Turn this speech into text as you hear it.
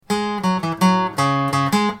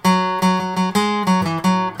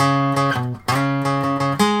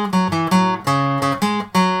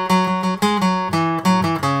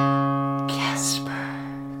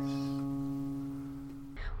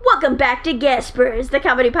back to Gaspers, the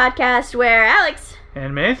comedy podcast where Alex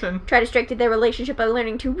and Mason try to strengthen their relationship by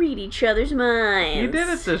learning to read each other's minds. You did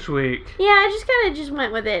it this week. Yeah, I just kind of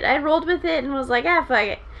went with it. I rolled with it and was like, fuck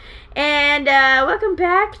it. And welcome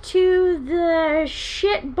back to the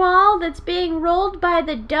shit ball that's being rolled by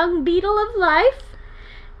the dung beetle of life.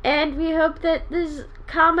 And we hope that this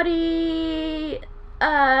comedy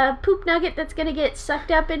poop nugget that's gonna get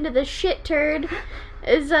sucked up into the shit turd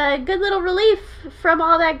is a good little relief from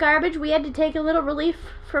all that garbage. We had to take a little relief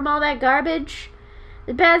from all that garbage.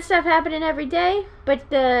 The bad stuff happening every day, but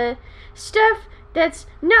the stuff that's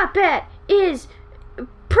not bad is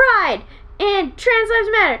pride and trans lives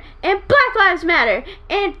matter and black lives matter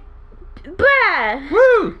and blah.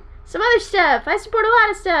 Woo! Some other stuff. I support a lot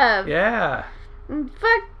of stuff. Yeah.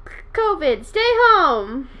 Fuck COVID. Stay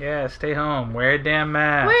home. Yeah, stay home. Wear a damn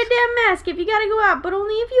mask. Wear a damn mask if you gotta go out, but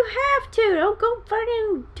only if you have to. Don't go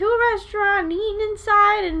fucking to a restaurant eating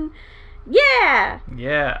inside and yeah.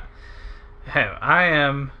 Yeah. Hey,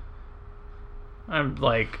 I'm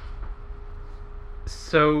like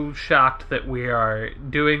so shocked that we are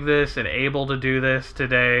doing this and able to do this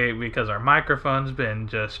today because our microphone's been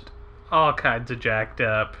just all kinds of jacked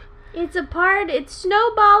up. It's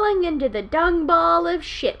snowballing into the dung ball of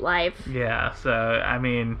shit life. Yeah, so I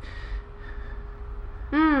mean,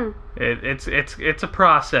 it's a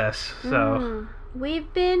process. So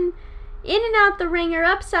we've been in and out the ringer,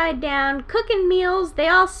 upside down, cooking meals. They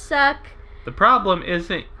all suck. The problem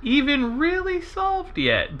isn't even really solved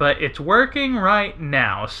yet, but it's working right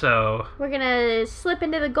now. So we're gonna slip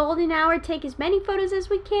into the golden hour, take as many photos as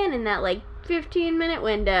we can in that 15-minute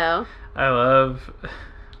window. I love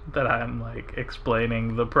that I'm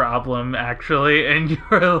explaining the problem actually, and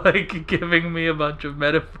you're giving me a bunch of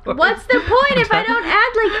metaphors. What's the point if I don't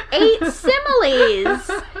add 8 similes?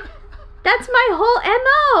 That's my whole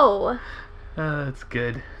MO. That's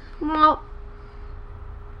good. Well,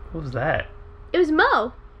 what was that? It was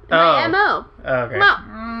Mo. My MO. Okay.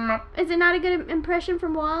 Mo. Is it not a good impression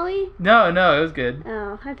from WALL-E? No, it was good.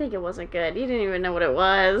 Oh, I think it wasn't good. You didn't even know what it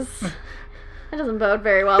was. That doesn't bode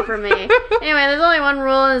very well for me. Anyway, there's only one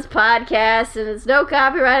rule in this podcast, and it's no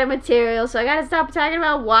copyrighted material, so I gotta stop talking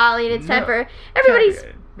about WALL-E, and it's time for everybody's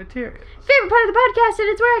material. Favorite part of the podcast, and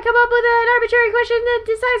it's where I come up with an arbitrary question that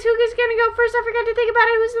decides who is gonna go first. I forgot to think about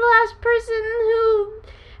it. Who's the last person who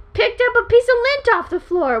picked up a piece of lint off the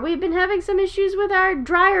floor? We've been having some issues with our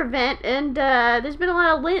dryer vent, and there's been a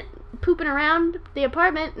lot of lint pooping around the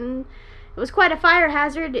apartment, and it was quite a fire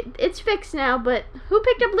hazard. It's fixed now, but who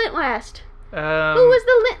picked up lint last? Who was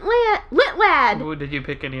the lint lad? Did you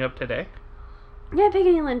pick any up today? Yeah, I picked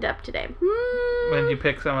any lint up today. When did you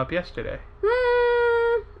pick some up yesterday?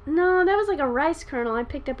 No, that was a rice kernel I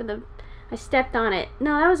picked up I stepped on it.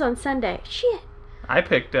 No, that was on Sunday. Shit. I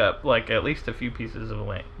picked up at least a few pieces of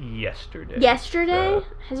lint yesterday. Yesterday? So.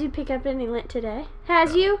 Has you picked up any lint today?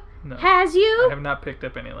 Has you? No. Has you? I have not picked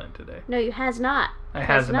up any lint today. No, you has not. I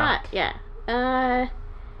has not. Yeah.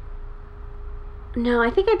 No, I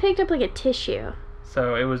think I picked up a tissue.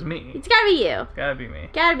 So it was me. It's gotta be you. It's gotta be me.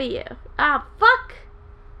 Gotta be you. Fuck.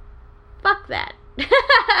 Fuck that.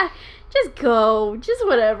 Just go. Just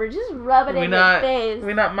whatever. Just rub it in your face.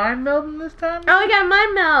 We not mind melding this time? Oh, we got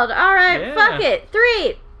mind meld. Alright, yeah. Fuck it.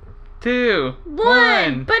 3, 2,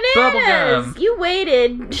 1. Bananas! Bubblegum. You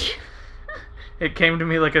waited. It came to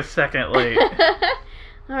me a second late.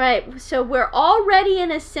 Alright, so we're already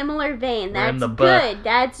in a similar vein. That's good.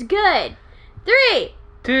 That's good. 3,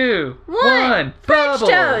 2, 1. French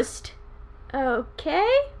toast. Okay.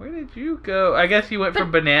 Where did you go? I guess you went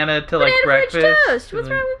from banana to banana breakfast. French toast. What's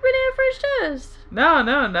wrong with banana French toast? No,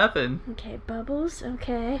 nothing. Okay, bubbles.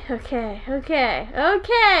 Okay.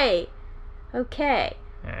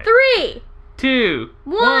 Right. 3, 2,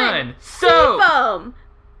 1. Soap. Seafoam.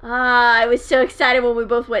 I was so excited when we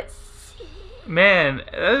both went. Man,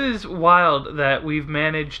 that is wild that we've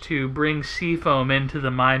managed to bring Seafoam into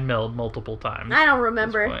the mind meld multiple times. I don't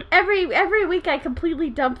remember. Every week I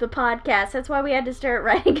completely dump the podcast. That's why we had to start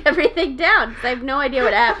writing everything down, because I have no idea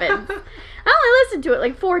what happens. I only listened to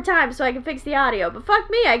it 4 times so I can fix the audio, but fuck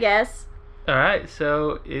me, I guess. Alright,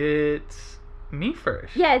 so it's me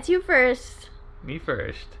first. Yeah, it's you first. Me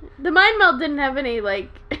first. The mind meld didn't have any,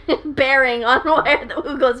 bearing on who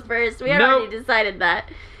goes first. We already decided that.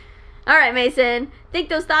 Alright, Mason. Think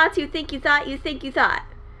those thoughts you think you thought you think you thought.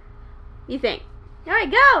 You think. Alright,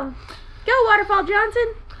 go. Go, Waterfall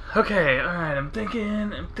Johnson. Okay, alright, I'm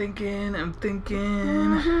thinking.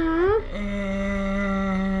 Mm-hmm.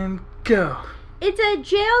 And go. It's a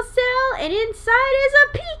jail cell, and inside is a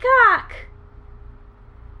peacock.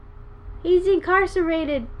 He's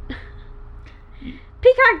incarcerated.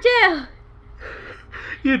 Peacock jail.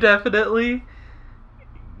 You definitely.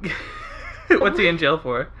 What's he in jail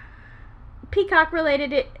for?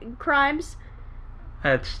 Peacock-related crimes.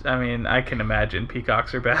 I can imagine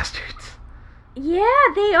peacocks are bastards. Yeah,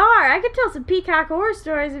 they are. I could tell some peacock horror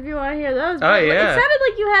stories if you want to hear those. But yeah. It sounded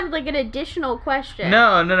like you had like an additional question. No.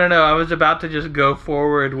 I was about to just go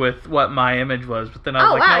forward with what my image was, but then I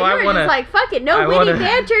was you were just like, fuck it, witty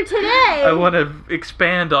banter today. I want to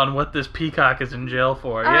expand on what this peacock is in jail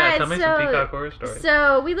for. Tell me some peacock horror stories.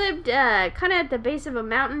 So we lived kind of at the base of a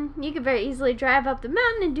mountain. You could very easily drive up the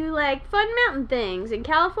mountain and do like fun mountain things in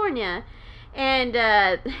California. And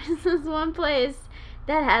there's this one place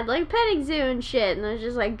that had like petting zoo and shit, and there's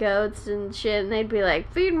just like goats and shit, and they'd be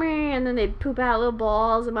like, feed me, and then they'd poop out little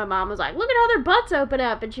balls, and my mom was like, look at how their butts open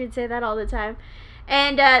up, and she'd say that all the time.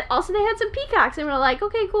 And also they had some peacocks, and we were like,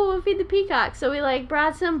 okay, cool, we'll feed the peacocks. So we like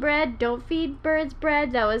brought some bread. Don't feed birds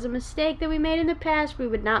bread. That was a mistake that we made in the past. We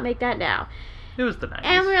would not make that now. It was the 90s.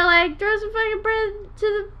 And we were like, throw some fucking bread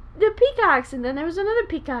to the peacocks, and then there was another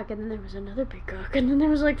peacock, and then there was another peacock, and then there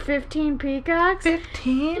was like 15 peacocks.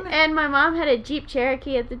 15? And my mom had a Jeep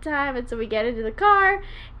Cherokee at the time, and so we get into the car,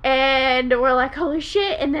 and we're like, holy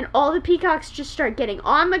shit, and then all the peacocks just start getting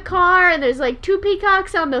on the car, and there's like 2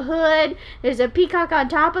 peacocks on the hood, there's a peacock on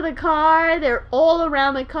top of the car, they're all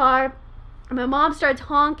around the car, and my mom starts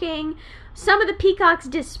honking. Some of the peacocks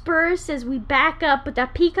disperse as we back up, but the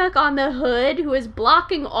peacock on the hood, who is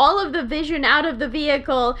blocking all of the vision out of the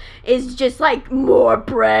vehicle, is just like, more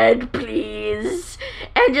bread, please.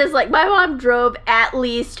 And just like, my mom drove at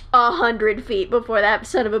least 100 feet before that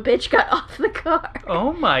son of a bitch got off the car.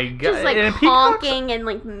 Oh my god. Just like honking and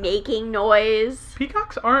like making noise.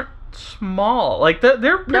 Peacocks aren't small. Like, they're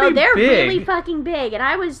pretty big. No, they're really fucking big. And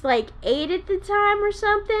I was like 8 at the time or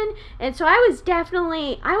something. And so I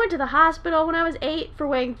went to the hospital when I was 8 for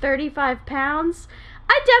weighing 35 pounds.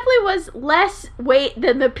 I definitely was less weight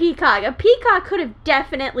than the peacock. A peacock could have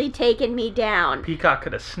definitely taken me down. Peacock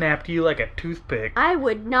could have snapped you like a toothpick. I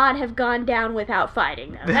would not have gone down without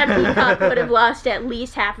fighting, though. That peacock would have lost at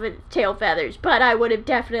least half of its tail feathers, but I would have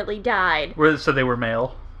definitely died. So they were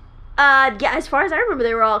male? Yeah, as far as I remember,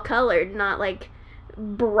 they were all colored, not like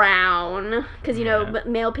brown, because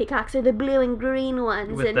male peacocks are the blue and green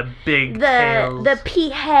ones, with and the big tails. The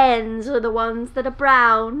peahens are the ones that are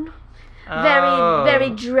brown. Very, very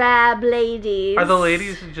drab ladies. Are the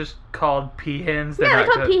ladies just called peahens? They're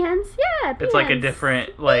called peahens. Yeah, peahens. It's like a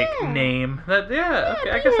different name. Okay,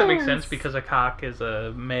 I guess that makes sense because a cock is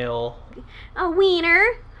a male. A wiener.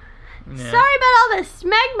 Yeah. Sorry about all the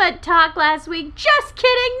smegma talk last week. Just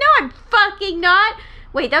kidding. No, I'm fucking not.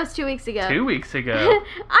 Wait, that was 2 weeks ago. 2 weeks ago.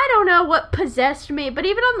 I don't know what possessed me, but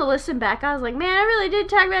even on the listen back, I was like, man, I really did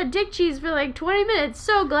talk about dick cheese for like 20 minutes.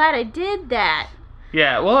 So glad I did that.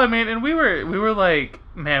 Yeah, well, I mean, and we were like,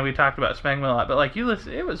 man, we talked about smegma a lot, but like, you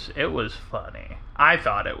listen, it was funny. I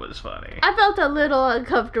thought it was funny. I felt a little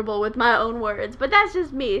uncomfortable with my own words, but that's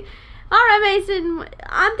just me. All right, Mason,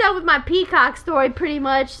 I'm done with my peacock story pretty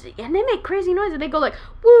much. And they make crazy noises. They go like,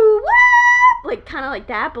 woo, woo, like kind of like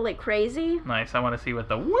that, but like crazy. Nice. I want to see what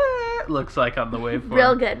the what looks like on the waveform.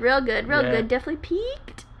 Real good. Definitely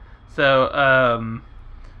peaked. So,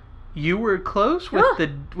 you were close with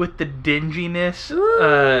the dinginess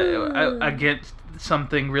against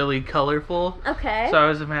something really colorful. Okay. So I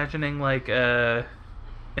was imagining like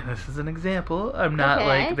and this is an example. I'm not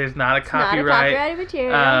like there's not a copyright. Not a copyrighted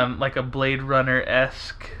material. Like a Blade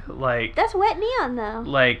Runner-esque like. That's wet neon though.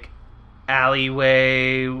 Like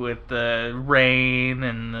alleyway with the rain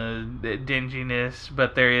and the dinginess,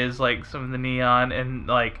 but there is like some of the neon and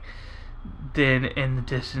like. Then in the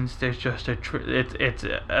distance, there's just it's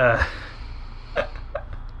a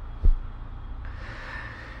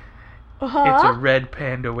red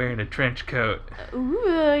panda wearing a trench coat.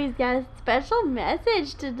 Ooh, he's got a special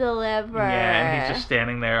message to deliver. Yeah, and he's just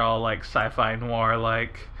standing there all like sci-fi noir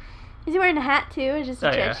like. Is he wearing a hat too, or just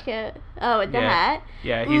a trench coat? Oh, with the hat?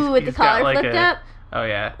 Yeah, with the collar flipped up? Oh,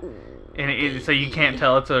 yeah. And so you can't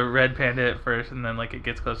tell it's a red panda at first, and then like it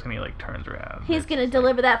gets close and he like turns around. He's gonna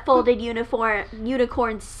deliver that folded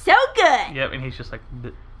unicorn so good! Yep, and he's just like...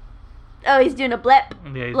 Bleh. Oh, he's doing a blip.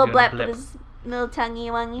 Yeah, he's little doing blip a blip. with his little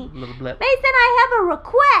tonguey-wongy. Little blip. Mason, I have a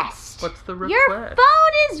request. What's the request? Your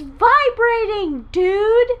phone is vibrating,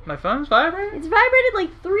 dude. My phone's vibrating? It's vibrated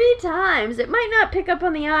like 3 times. It might not pick up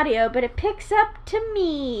on the audio, but it picks up to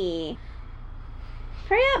me.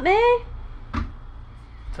 Hurry up, man.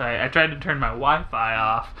 So I tried to turn my Wi-Fi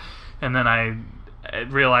off, and then I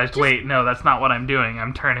realized, wait, no, that's not what I'm doing.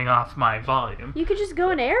 I'm turning off my volume. You could just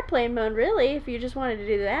go into airplane mode, really, if you just wanted to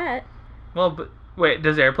do that. Well, but wait,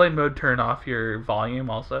 does airplane mode turn off your volume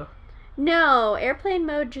also? No, airplane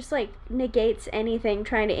mode just, like, negates anything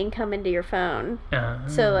trying to income into your phone.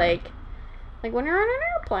 So, like when you're on an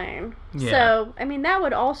airplane. Yeah. So, I mean, that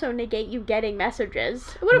would also negate you getting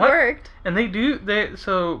messages. It would have worked. And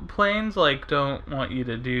so planes, like, don't want you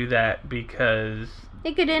to do that because...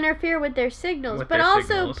 It could interfere with their signals. But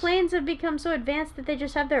also, planes have become so advanced that they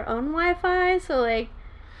just have their own Wi-Fi. So, like,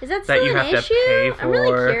 is that still an issue? I'm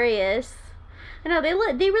really curious. I know, they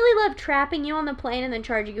really love trapping you on the plane and then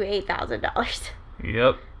charging you $8,000.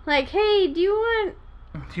 Yep. Like, hey, do you want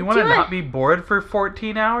to not be bored for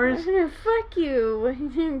 14 hours? Fuck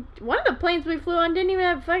you. One of the planes we flew on didn't even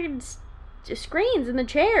have fucking screens in the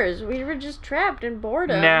chairs. We were just trapped in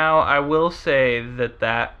boredom. Now, I will say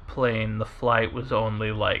that plane, the flight was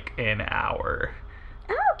only like an hour.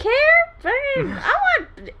 I don't care. Fucking,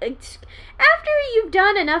 after you've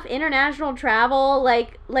done enough international travel,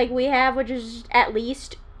 like we have, which is at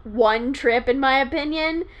least one trip, in my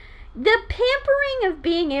opinion, the pampering of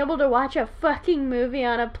being able to watch a fucking movie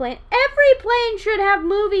on a plane. Every plane should have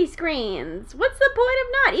movie screens. What's the point of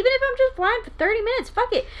not? Even if I'm just flying for 30 minutes,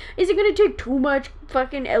 fuck it. Is it going to take too much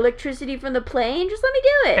fucking electricity from the plane? Just let me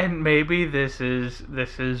do it. And maybe this is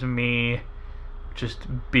me just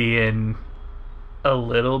being a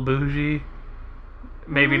little bougie.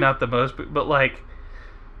 Maybe not the most, but like,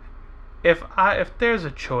 if there's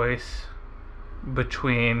a choice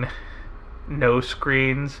between no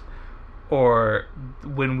screens or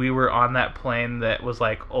when we were on that plane that was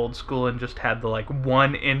like old school and just had the like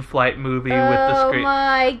one in-flight movie with the screen. Oh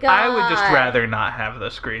my god. I would just rather not have the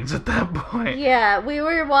screens at that point. Yeah, we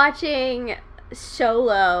were watching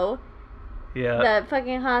Solo. Yeah. The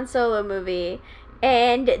fucking Han Solo movie.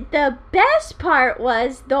 And the best part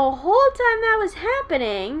was the whole time that was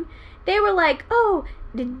happening, they were like, oh,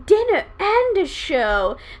 the dinner and a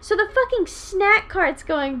show. So the fucking snack cart's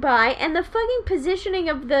going by, and the fucking positioning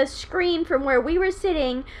of the screen from where we were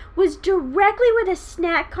sitting was directly where the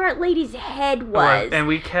snack cart lady's head was. And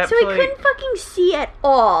we kept so we couldn't fucking see at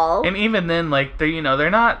all. And even then, like, there's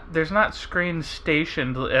not screens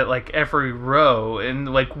stationed at like every row,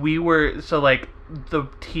 and like we were, so like the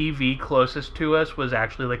TV closest to us was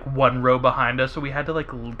actually like one row behind us, so we had to like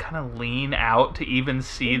kind of lean out to even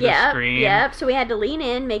see the screen. Yep, so we had to lean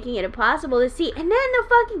in, making it impossible to see. And then the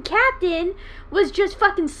fucking captain was just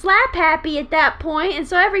fucking slap happy at that point, and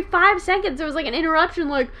so every 5 seconds there was like an interruption,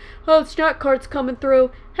 like, oh, snack cart's coming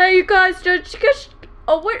through. Hey, you guys, we're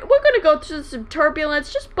gonna go through some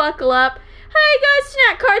turbulence. Just buckle up. Hey guys,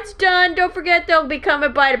 snack cart's done. Don't forget they'll be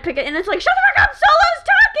coming by to pick it. And it's like, shut the fuck up, Solo's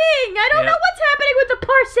talking! I don't know what's happening with the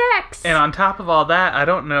parsecs! And on top of all that, I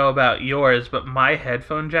don't know about yours, but my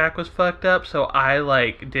headphone jack was fucked up, so I,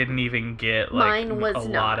 like, didn't even get, like,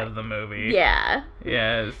 lot of the movie. Yeah.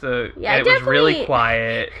 Yeah, so it was really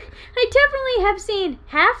quiet. I definitely have seen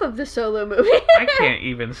half of the Solo movie. I can't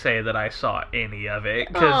even say that I saw any of it,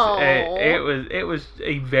 because it was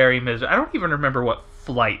a very miserable... I don't even remember what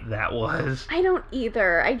flight that was. I don't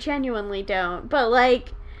either. I genuinely don't. But,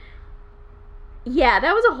 like, yeah,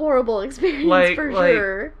 that was a horrible experience for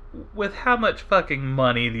sure. With how much fucking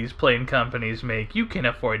money these plane companies make, you can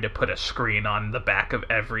afford to put a screen on the back of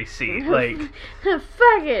every seat. Like,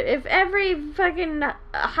 fuck it. If every fucking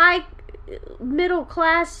high middle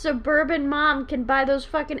class suburban mom can buy those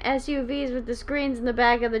fucking SUVs with the screens in the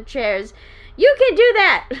back of the chairs, you can do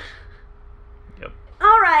that. Yep.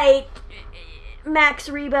 Alright, Max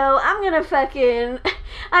Rebo, I'm gonna fucking...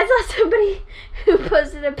 I saw somebody who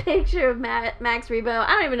posted a picture of Max Rebo.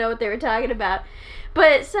 I don't even know what they were talking about.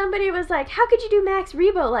 But somebody was like, how could you do Max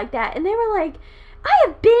Rebo like that? And they were like, I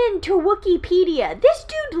have been to Wikipedia. This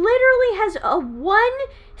dude literally has a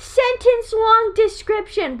 1-sentence long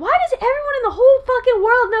description. Why does everyone in the whole fucking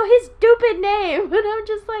world know his stupid name? And I'm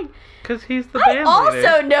just like... Because he's the band leader. I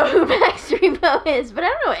also know who Max Rebo is, but I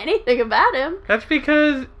don't know anything about him. That's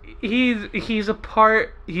because... He's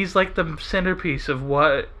like the centerpiece of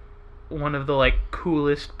what one of the like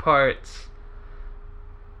coolest parts.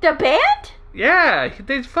 The band? Yeah,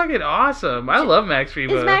 he's fucking awesome. I love Max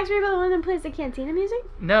Rebo. Is Max Rebo the one that plays the Cantina music?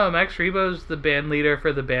 No, Max Rebo's the band leader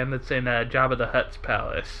for the band that's in Jabba the Hutt's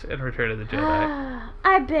palace in Return of the Jedi.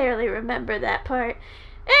 I barely remember that part.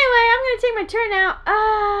 Anyway, I'm gonna take my turn now.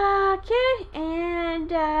 Okay,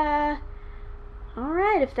 and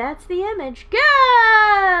alright, if that's the image, go!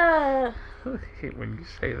 I hate when you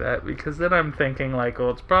say that, because then I'm thinking, like, well,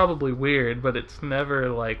 it's probably weird, but it's never,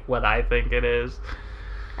 like, what I think it is.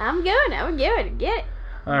 I'm going. Get it.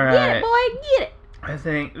 Alright. Get it, boy, get it. I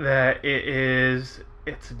think that it's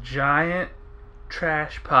a giant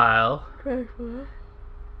trash pile. Trash pile. Mm-hmm.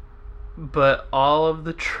 But all of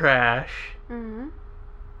the trash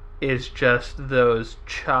is just those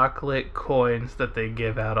chocolate coins that they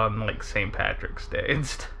give out on like St. Patrick's Day and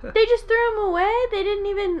stuff. They just threw them away? They didn't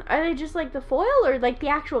even... Are they just like the foil or like the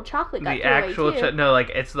actual chocolate got The thrown actual away too? no,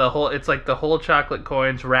 like it's like the whole chocolate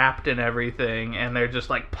coins wrapped in everything, and they're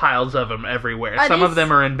just like piles of them everywhere. Some of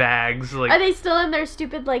them are in bags. Like, are they still in their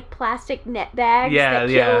stupid like plastic net bags Yeah, that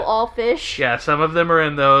kill yeah. all fish? yeah, some of them are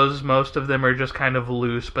in those. Most of them are just kind of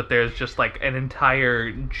loose, but there's just like an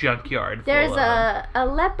entire junkyard. There's full of them. a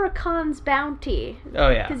leprechaun's bounty. Oh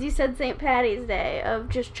yeah. Because you said St. Patty's Day of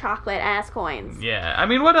just chocolate ass coins. Yeah, I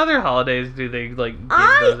mean, what other holidays do they like give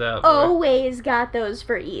those out for? Always got those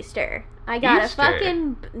for Easter. I got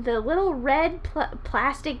Easter? the little red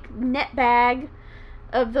plastic net bag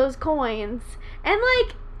of those coins. And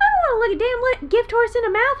like, I don't want to look a damn gift horse in the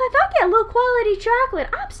mouth. If I get low quality chocolate,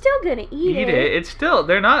 I'm still gonna eat it. It's still,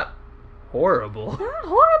 they're not horrible. Not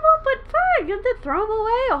horrible, but fuck, you have to throw them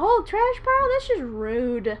away, a whole trash pile. That's just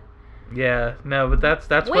rude. Yeah, no, but that's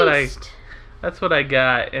Waste. what I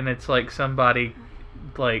got, and it's like somebody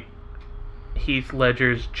like Heath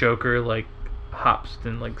Ledger's Joker like hops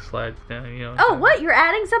and like slides down, you know. Oh, what? You're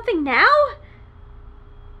adding something now?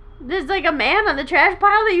 There's like a man on the trash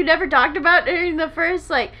pile that you never talked about during the first,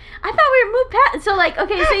 like, I thought we were moved past. So like,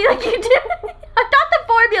 okay, so you did. I thought the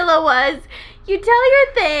formula was you tell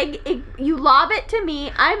your thing, you lob it to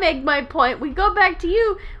me, I make my point, we go back to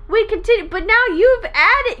you, we continue. But now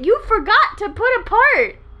you forgot to put a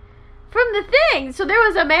part from the thing. So there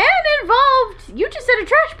was a man involved. You just said a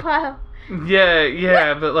trash pile.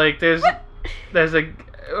 Yeah, but like there's a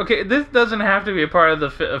okay. This doesn't have to be a part of the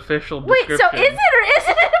official description. Wait, so is it or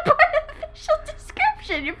isn't it a part of the official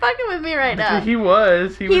description? You're fucking with me right now. He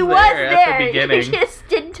was there at the beginning. You just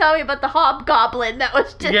didn't tell me about the hobgoblin that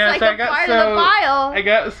was just Yes, like a part of the pile. I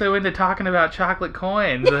got so into talking about chocolate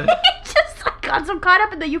coins. Just like got so caught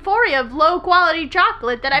up in the euphoria of low quality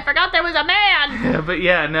chocolate that I forgot there was a man. But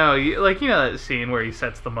yeah, no, you know that scene where he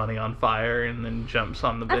sets the money on fire and then jumps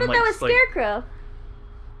on the bin. I thought that was Scarecrow.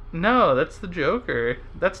 No, that's the Joker.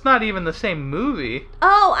 That's not even the same movie.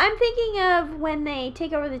 Oh, I'm thinking of when they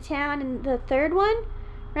take over the town in the third one,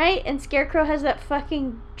 right? And Scarecrow has that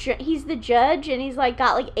fucking... he's the judge, and he's like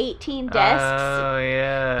got like 18 desks. Oh,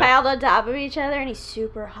 yeah. Piled on top of each other, and he's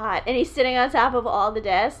super hot. And he's sitting on top of all the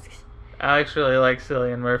desks. Alex really likes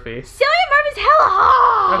Cillian Murphy. Cillian Murphy's hella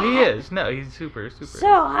hot! Oh, he is. No, he's super. So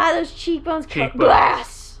hot, those cheekbones cut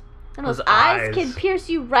glass. And those eyes can pierce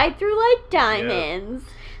you right through like diamonds.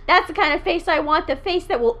 Yep. That's the kind of face I want, the face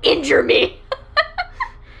that will injure me.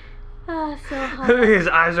 Oh, so hot. His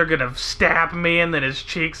eyes are gonna stab me, and then his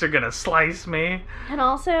cheeks are gonna slice me. And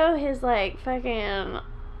also his, like, fucking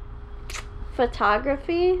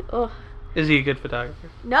photography. Ugh. Is he a good photographer?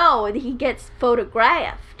 No, he gets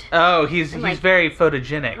photographed. Oh, he's very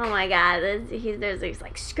photogenic. Oh my god, there's these,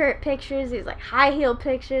 like, skirt pictures, these, like, high heel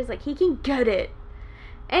pictures. Like, he can get it.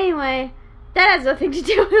 Anyway, that has nothing to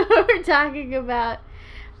do with what we're talking about.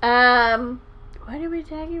 What are we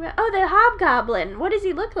talking about? Oh, the Hobgoblin. What does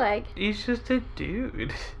he look like? He's just a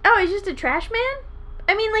dude. Oh, he's just a trash man?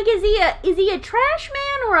 I mean, like, is he a trash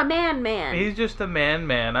man or a man? He's just a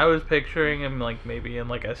man. I was picturing him, like, maybe in,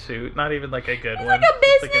 like, a suit. Not even, like, a good he's one. He's like a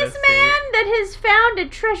businessman that has found a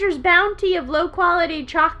treasure's bounty of low-quality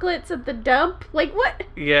chocolates at the dump. Like, what?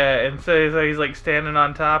 Yeah, and so he's, like, standing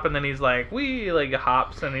on top, and then he's, like, like,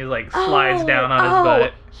 hops, and he, like, slides down on his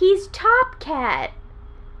butt. He's Top Cat.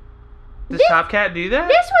 Does Top Cat do that?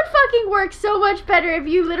 This would fucking work so much better if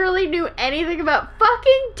you literally knew anything about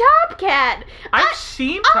fucking Top Cat. I've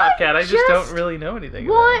seen Top Cat, I just don't really know anything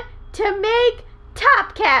about it. Want to make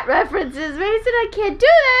Top Cat references, Mason. I can't do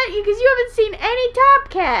that because you haven't seen any Top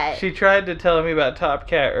Cat. She tried to tell me about Top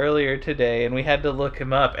Cat earlier today, and we had to look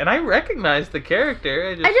him up. And I recognized the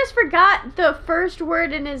character. I just forgot the first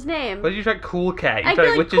word in his name. What did you try? Cool Cat.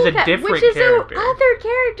 Which is a different character. Other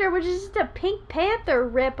character, which is just a Pink Panther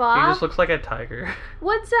ripoff. He just looks like a tiger.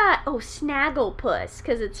 What's that? Oh, Snagglepuss,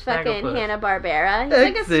 because it's fucking Hanna-Barbera. He's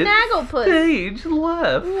like a Snagglepuss. Stage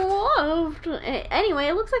left. Anyway,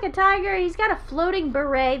 it looks like a tiger. He's got a floating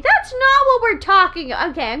beret. That's not what we're talking.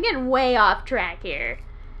 Okay, I'm getting way off track here.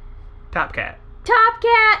 Top Cat.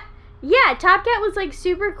 Yeah, Top Cat was like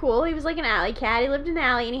super cool. He was like an alley cat. He lived in an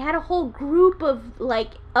alley, and he had a whole group of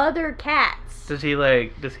like other cats. Does he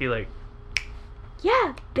like?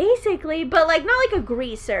 Yeah, basically, but like not like a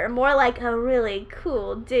greaser, more like a really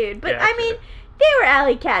cool dude. But gotcha. I mean, they were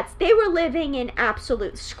alley cats. They were living in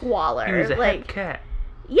absolute squalor. He was a hip cat.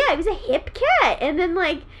 Yeah, he was a hip cat. And then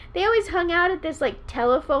like they always hung out at this like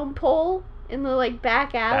telephone pole in the like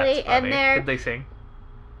back alley. That's funny. And Did they sing?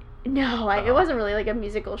 No, it wasn't really like a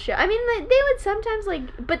musical show. I mean, they would sometimes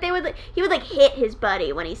but they would he would hit his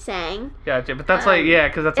buddy when he sang. Gotcha, but that's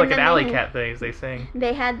because that's like an alley they cat thing they sing.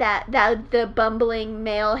 They had that the bumbling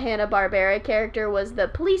male Hanna-Barbera character was the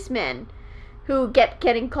policeman, who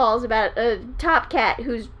getting calls about a top cat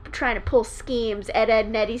who's trying to pull schemes Ed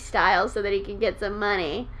and Eddie style so that he can get some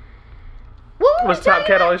money. Was Top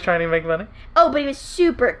Cat always trying to make money? Oh, but he was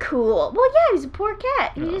super cool. Well, yeah, he's a poor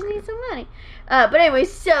cat. He just needs some money. But anyway,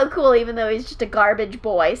 so cool, even though he's just a garbage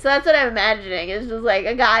boy. So that's what I'm imagining. It's just like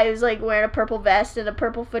a guy who's wearing a purple vest and a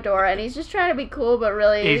purple fedora, and he's just trying to be cool, but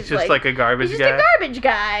really he's just like a garbage guy. He's just a garbage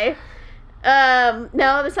guy.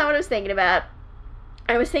 No, that's not what I was thinking about.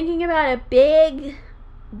 I was thinking about a big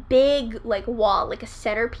wall, like a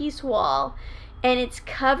centerpiece wall, and it's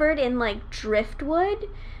covered in driftwood.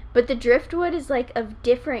 But the driftwood is of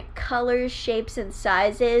different colors, shapes, and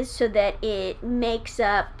sizes so that it makes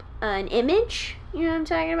up an image. You know what I'm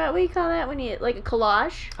talking about? What do you call that when you, a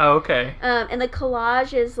collage? Oh, okay. And the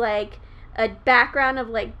collage is a background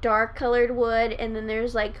of dark colored wood, and then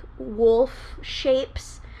there's wolf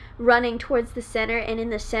shapes running towards the center, and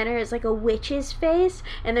in the center is a witch's face,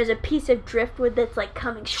 and there's a piece of driftwood that's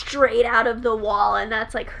coming straight out of the wall, and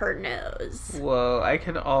that's her nose. Whoa, I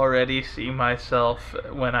can already see myself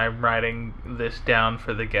when I'm writing this down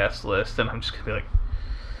for the guest list, and I'm just gonna be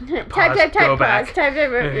type, go pause, back. type.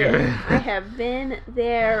 I have been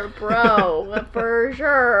there, bro, for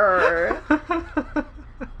sure.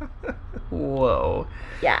 Whoa.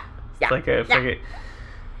 Yeah.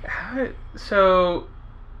 So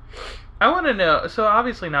I want to know, so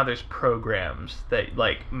obviously now there's programs that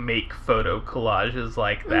make photo collages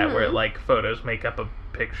like that, where photos make up a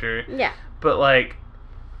picture. Yeah. But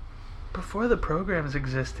before the programs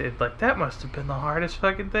existed, that must have been the hardest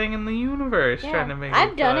fucking thing in the universe, trying to make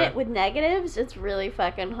I've done it with negatives. It's really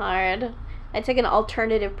fucking hard. I took an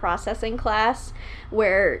alternative processing class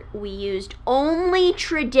where we used only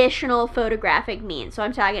traditional photographic means. So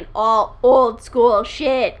I'm talking all old school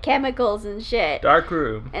shit, chemicals and shit.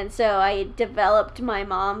 Darkroom. And so I developed my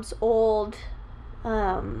mom's old,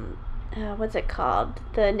 what's it called?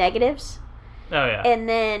 The negatives. Oh, yeah. And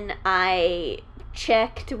then I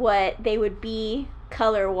checked what they would be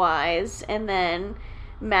color-wise and then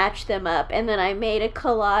matched them up. And then I made a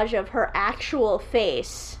collage of her actual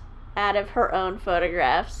face out of her own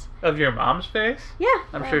photographs. Of your mom's face? Yeah.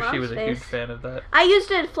 I'm sure she was a huge fan of that. I used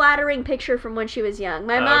a flattering picture from when she was young.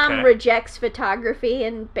 My mom rejects photography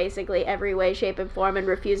in basically every way, shape, and form and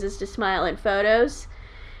refuses to smile in photos.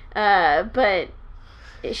 But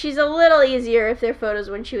she's a little easier if they're photos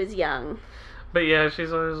when she was young. But yeah,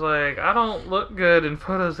 she's always like, I don't look good in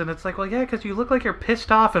photos. And it's well, yeah, because you look like you're pissed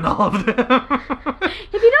off in all of them.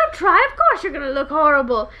 If you don't try, of course you're going to look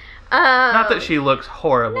horrible. Not that she looks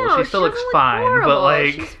horrible. No, she still looks fine. horrible.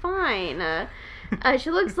 But she's fine. She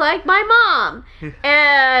looks like my mom.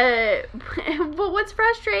 But what's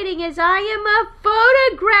frustrating is I am a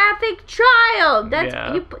photographic child.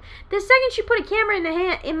 The second she put a camera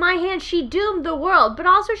in my hand, she doomed the world. But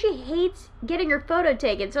also she hates getting her photo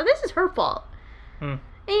taken. So this is her fault.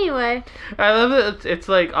 Anyway. I love that it's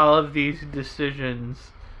all of these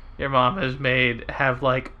decisions your mom has made have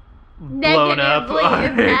blown up. Negatively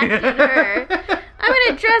impacted her. I'm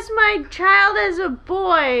going to dress my child as a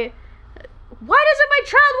boy. Why doesn't my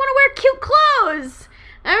child want to wear cute clothes?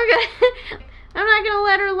 I'm not gonna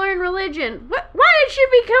let her learn religion. Why did she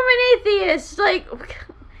become an atheist?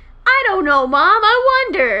 I don't know, Mom. I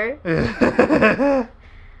wonder.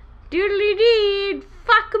 Doodly dee.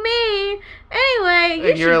 Fuck me. Anyway,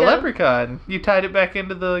 and you're a leprechaun. You tied it back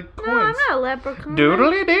into the coins. No, I'm not a leprechaun.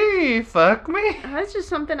 Doodly dee. Fuck me. That's just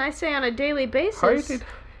something I say on a daily basis. Hoity.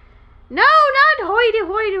 No, not hoity.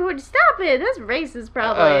 Stop it. That's racist,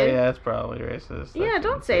 probably. Oh, yeah, that's probably racist. Yeah,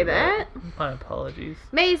 don't say that. My apologies.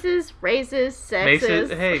 Macist, racist,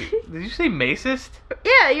 sexist. Hey, did you say macist?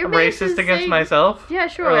 Yeah, you're racist against myself? Yeah,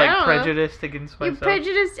 sure. Or prejudiced against myself? You're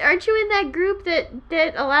prejudiced. Aren't you in that group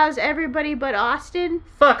that allows everybody but Austin?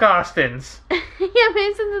 Fuck Austins. Yeah,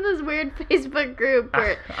 Mason's in this weird Facebook group.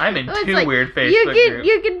 I'm in two weird Facebook groups.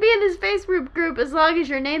 You can be in this Facebook group as long as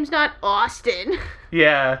your name's not Austin.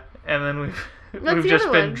 Yeah. And then we've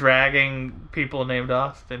just been dragging people named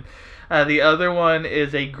Austin. The other one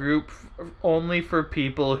is a group only for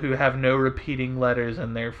people who have no repeating letters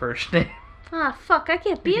in their first name. Ah, fuck, I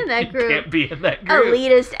can't be in that group. You can't be in that group.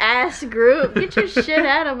 Elitist ass group. Get your shit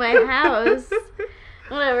out of my house.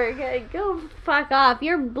 Whatever, go fuck off.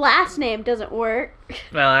 Your last name doesn't work.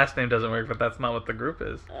 My last name doesn't work, but that's not what the group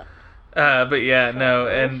is. But yeah, no,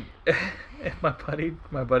 and my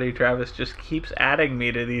buddy Travis just keeps adding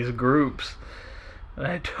me to these groups.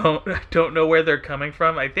 I don't know where they're coming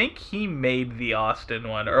from. I think he made the Austin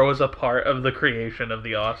one, or was a part of the creation of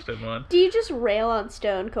the Austin one. Do you just rail on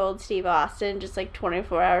Stone Cold Steve Austin just like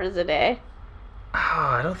 24 hours a day? Oh,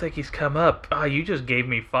 I don't think he's come up. Oh, you just gave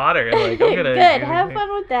me fodder. Like, I'm gonna Good, have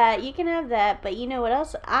fun with that. You can have that, but you know what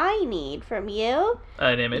else I need from you?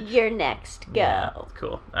 An image. Your next go. Yeah,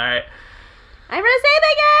 cool. All right. I'm gonna say it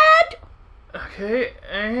again. Okay,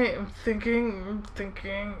 I'm thinking,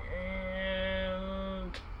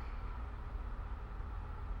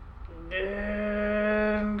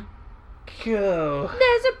 and go.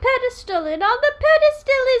 There's a pedestal, and on the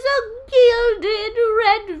pedestal is a gilded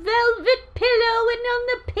red velvet pillow, and on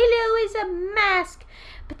the pillow is a mask.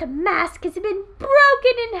 But the mask has been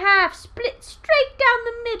broken in half, split straight down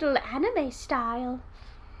the middle, anime style.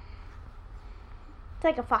 It's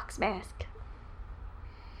like a fox mask.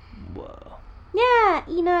 Whoa. Yeah,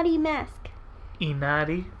 Inari mask.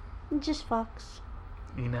 Inari? Just fox.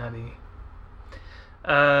 Inari.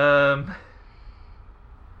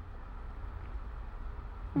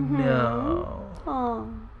 No. Oh,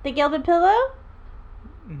 the gilded pillow?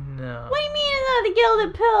 No. What do you mean it's not the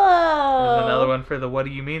gilded pillow? There's another one for the What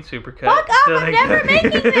Do You Mean Supercut. Fuck off! I'm never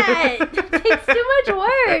making that. It takes too much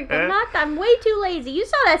work. I'm way too lazy. You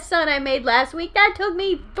saw that sun I made last week. That took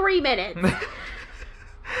me 3 minutes.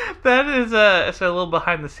 That is a little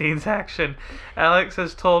behind the scenes action. Alex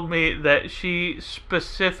has told me that she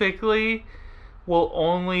specifically will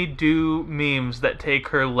only do memes that take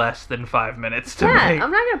her less than 5 minutes to make. I'm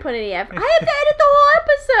not gonna put any effort. I have to edit the whole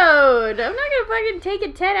episode. I'm not gonna fucking take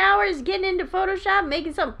it 10 hours getting into Photoshop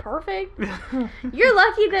making something perfect. You're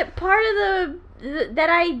lucky that part of that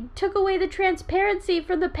I took away the transparency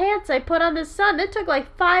from the pants I put on the sun. It took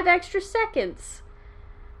like 5 extra seconds.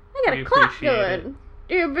 I got a clock going.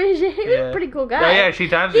 He was a pretty cool guy. Oh, yeah, she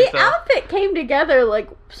times the herself. outfit came together like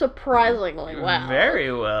surprisingly well.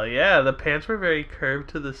 Very well, yeah. The pants were very curved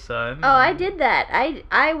to the sun. Oh, I did that.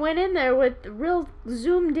 I went in there with real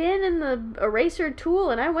zoomed in and the eraser tool,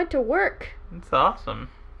 and I went to work. It's awesome.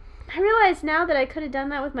 I realize now that I could have done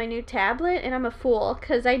that with my new tablet, and I'm a fool,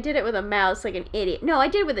 because I did it with a mouse like an idiot. No, I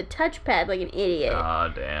did it with a touchpad like an idiot. Oh,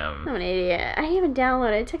 damn. I'm an idiot. I even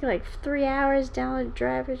downloaded it. It took like 3 hours, download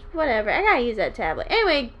drivers, whatever. I gotta use that tablet.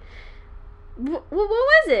 Anyway, what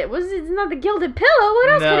was it? It's not the gilded pillow. What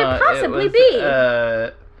else could it possibly be?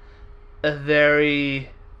 A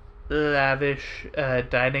very lavish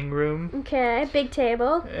dining room. Okay, big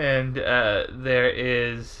table. And there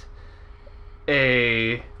is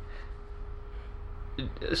a...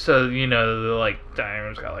 So, you know, the, like, dining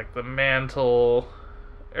room's got, like, the mantle,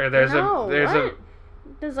 or there's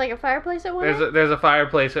like a fireplace at one end? There's a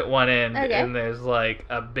fireplace at one end, okay. And there's, like,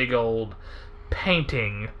 a big old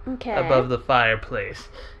painting above the fireplace.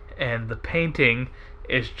 And the painting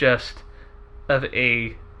is just of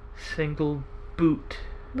a single boot.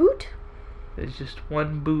 Boot? There's just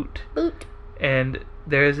one boot. Boot. And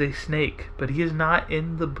there is a snake, but he is not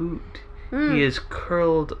in the boot. He is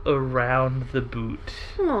curled around the boot.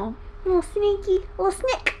 Oh, little sneaky, little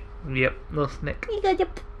snake. Yep, little snake. He goes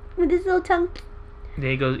up with his little tongue.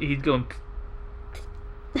 There he goes. He's going.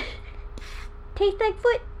 Tastes like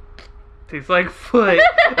foot. Tastes like foot.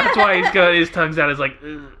 That's why he's got his tongue's out. It's like.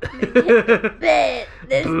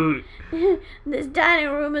 Boot. This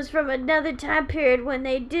dining room is from another time period when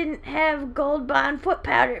they didn't have Gold Bond foot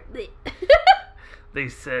powder. They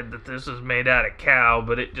said that this was made out of cow,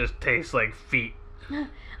 but it just tastes like feet.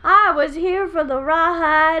 I was here for the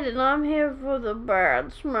rawhide, and I'm here for the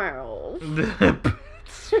bad smells.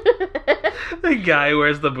 The guy who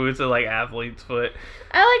wears the boots are like athlete's foot.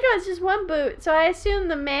 I like how it's just one boot. So I assume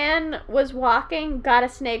the man was walking, got a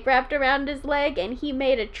snake wrapped around his leg, and he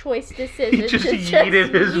made a choice decision. He just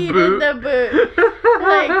yeeted his boot. The boot.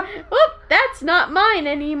 Like, whoop, that's not mine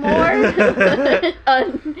anymore.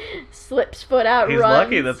 Slips foot out, He's runs.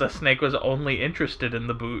 lucky that the snake was only interested in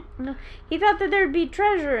the boot. No, he thought that there'd be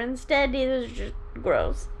treasure. Instead, it was just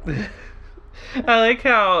gross. I like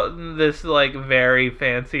how this, like, very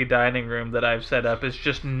fancy dining room that I've set up is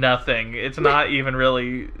just nothing. It's not even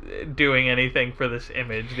really doing anything for this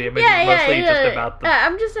image. The image is mostly just about the...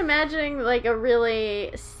 I'm just imagining, like, a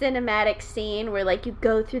really cinematic scene where, like, you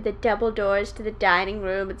go through the double doors to the dining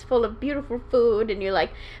room. It's full of beautiful food, and you're,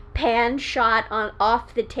 like, pan shot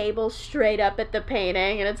off the table straight up at the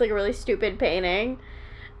painting, and it's, like, a really stupid painting.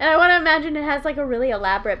 And I want to imagine it has, like, a really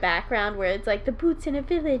elaborate background where it's, like, the boots in a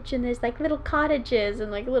village and there's, like, little cottages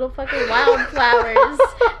and, like, little fucking wildflowers.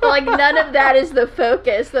 But, like, none of that is the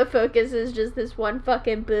focus. The focus is just this one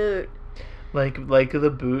fucking boot. Like the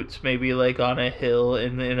boots maybe, like, on a hill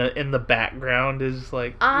in the background is,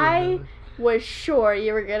 like... I was sure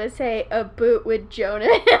you were gonna say A Boot with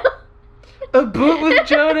Jonah Hill. A Boot with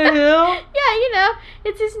Jonah Hill? Yeah,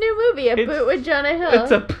 it's his new movie, A Boot with Jonah Hill.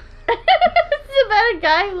 It's about a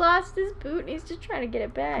guy who lost his boot and he's just trying to get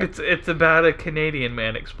it back. It's about a Canadian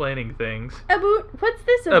man explaining things. A boot? What's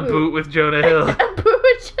this? A boot with Jonah Hill. A boot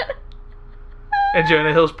with Jonah. And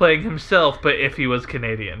Jonah Hill's playing himself, but if he was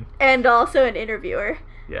Canadian. And also an interviewer.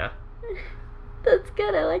 Yeah. That's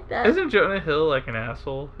good. I like that. Isn't Jonah Hill like an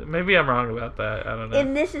asshole? Maybe I'm wrong about that. I don't know.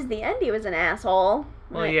 In This Is the End, he was an asshole.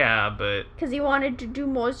 Well, yeah, but... Because he wanted to do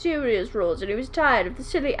more serious roles, and he was tired of the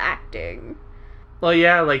silly acting. Well,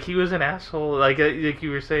 yeah, like, he was an asshole. Like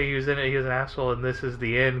you were saying, he was an asshole, and This Is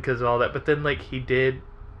the End because of all that. But then, like,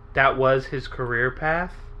 that was his career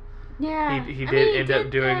path. Yeah. He did end up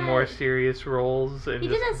doing more serious roles. And he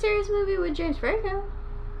did that serious movie with James Franco.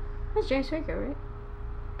 That's James Franco, right?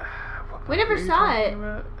 We never saw it.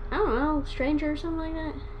 About? I don't know, Stranger or something like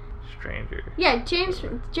that. Stranger. Yeah, James,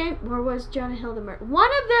 or was Jonah Hill the murderer? One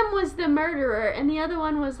of them was the murderer, and the other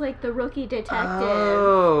one was like the rookie detective.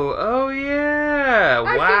 Oh yeah!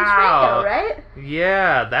 That's Wow. James Franco, right?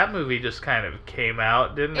 Yeah, that movie just kind of came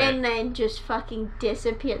out, didn't it? And then just fucking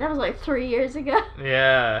disappeared. That was like 3 years ago.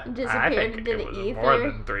 Yeah. Disappeared I think into it the was ether. more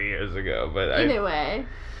than 3 years ago, but Either way,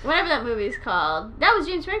 whatever that movie's called, that was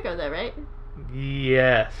James Franco, though, right?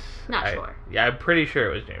 Yes. Not sure. Yeah, I'm pretty sure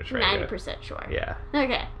it was James Franco. 90% sure. Yeah.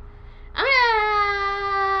 Okay. I'm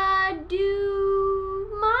gonna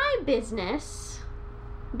do my business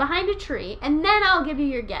behind a tree, and then I'll give you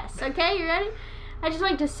your guess. Okay, you ready? I just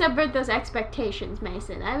like to subvert those expectations,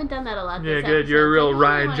 Mason. I haven't done that a lot this Yeah, good. You're a episode, real so you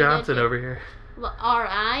Ryan wanna Johnson get over here.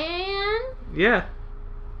 R-I-A-N? Yeah.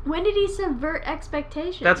 When did he subvert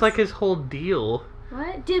expectations? That's like his whole deal.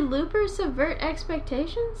 What? Did Looper subvert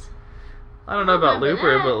expectations? I don't know about remember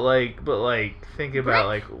Looper, that. but think about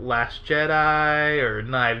like Last Jedi or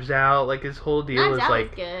Knives Out. Like his whole deal Knives is Out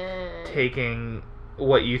like was good. taking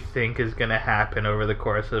what you think is going to happen over the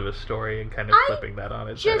course of a story and kind of flipping that on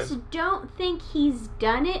its head. Just don't think he's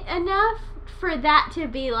done it enough for that to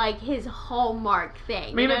be like his hallmark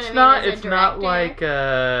thing. I mean, you know it's what not. I mean, as a It's not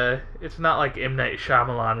director? like it's not like M. Night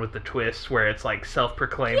Shyamalan with the twists where it's like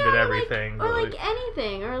self-proclaimed and everything. Or like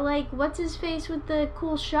anything, or like what's his face with the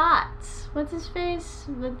cool shots? What's his face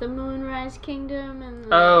with the Moonrise Kingdom and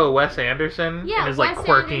the, Wes Anderson. yeah, and his Wes like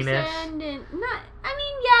quirkiness. Anderson and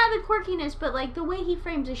the quirkiness, but like the way he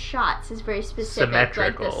frames his shots is very specific.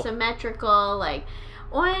 Symmetrical. Like the symmetrical, like.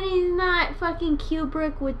 When he's not fucking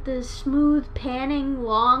Kubrick with the smooth panning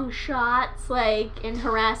long shots, like, and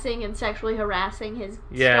harassing and sexually harassing his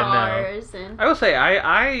stars. And I will say,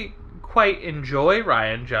 I quite enjoy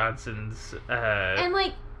Ryan Johnson's and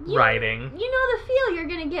like writing. You know the feel you're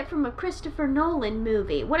gonna get from a Christopher Nolan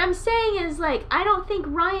movie. What I'm saying is, like, I don't think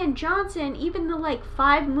Ryan Johnson, even the like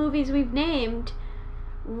 5 movies we've named,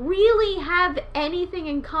 really have anything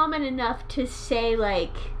in common enough to say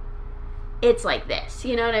like it's like this,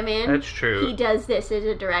 you know what I mean? That's true. He does this as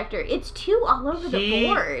a director. It's too all over the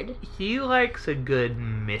board. He likes a good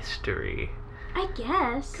mystery. I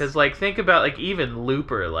guess. Because, like, think about, like, even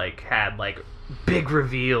Looper, like, had, like, big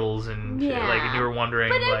reveals and shit, like, and you were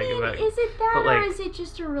wondering, but like, I mean, about, is it that, but, like, or is it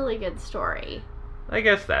just a really good story? I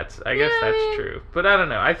guess that's I mean? true. But I don't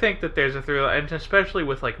know. I think that there's a thrill, and especially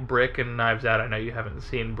with, like, Brick and Knives Out. I know you haven't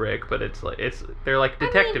seen Brick, but they're like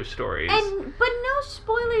detective stories. But no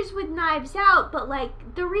spoilers with Knives Out, but like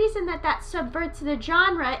the reason that subverts the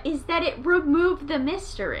genre is that it removed the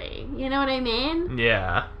mystery. You know what I mean?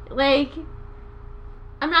 Yeah. Like,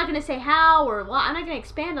 I'm not gonna say how or what. I'm not gonna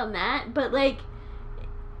expand on that, but like.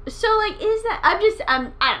 So, like, is that... I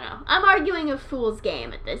don't know. I'm arguing a fool's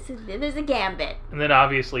game at this. There's a gambit. And then,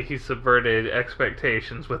 obviously, he subverted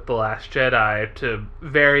expectations with The Last Jedi to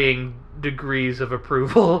varying degrees of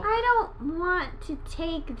approval. I don't want to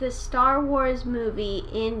take the Star Wars movie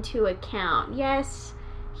into account. Yes,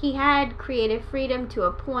 he had creative freedom to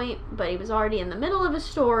a point, but he was already in the middle of a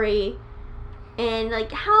story. And,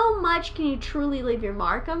 like, how much can you truly leave your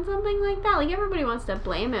mark on something like that? Like, everybody wants to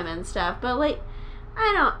blame him and stuff, but, like...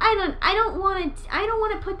 I don't want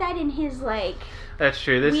to put that in his like That's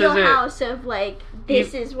true. This wheelhouse of like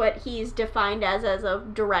this is what he's defined as a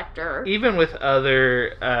director. Even with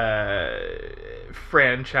other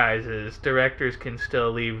franchises, directors can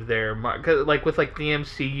still leave their mark. Like with like the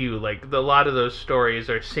MCU, like a lot of those stories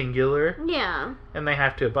are singular. Yeah. And they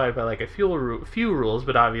have to abide by like a few rules,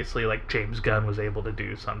 but obviously like James Gunn was able to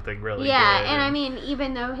do something really good. Yeah, and I mean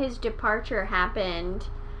even though his departure happened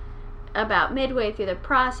about midway through the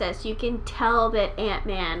process, you can tell that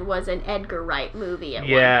Ant-Man was an Edgar Wright movie at one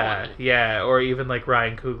point. Yeah, or even like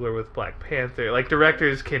Ryan Coogler with Black Panther. Like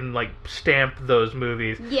directors can like stamp those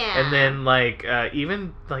movies. Yeah. And then like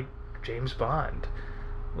even like James Bond.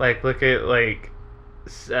 Like look at like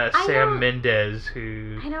Sam Mendes,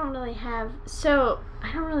 who I don't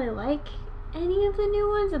really like any of the new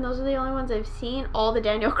ones, and those are the only ones I've seen. All the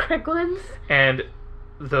Daniel Craig ones. And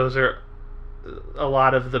those are a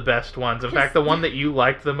lot of the best ones. In fact, the one that you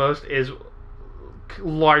liked the most is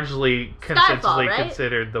largely consensusly right?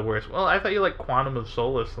 considered the worst. Well, I thought you liked Quantum of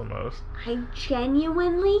Solace the most. I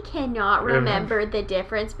genuinely cannot remember the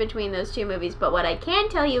difference between those two movies, but what I can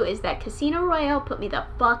tell you is that Casino Royale put me the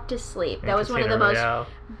fuck to sleep. That was one of the most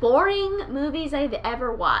boring movies I've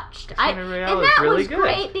ever watched. Casino Royale and that was really was good.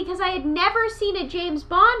 Great because I had never seen a James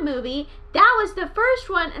Bond movie. That was the first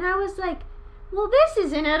one, and I was like, well, this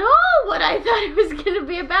isn't at all what I thought it was going to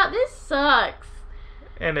be about. This sucks.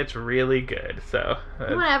 And it's really good, so...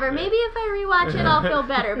 Whatever, maybe if I rewatch it, I'll feel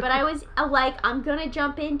better. But I was like, I'm gonna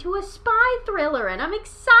jump into a spy thriller, and I'm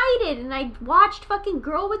excited. And I watched fucking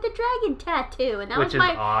Girl with the Dragon Tattoo, and that was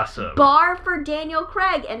my awesome. bar for Daniel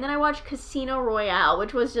Craig. And then I watched Casino Royale,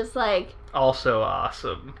 which was just like... Also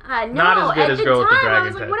awesome. No, not as good as Girl with the Dragon I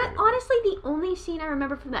was like, honestly, the only scene I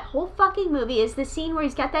remember from that whole fucking movie is the scene where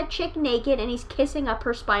he's got that chick naked and he's kissing up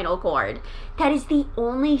her spinal cord. That is the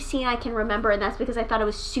only scene I can remember, and that's because I thought it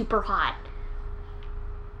was super hot.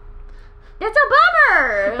 That's a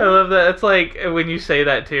bummer! I love that. It's like, when you say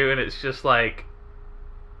that too, and it's just like,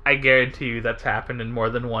 I guarantee you that's happened in more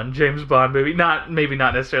than one James Bond movie. Maybe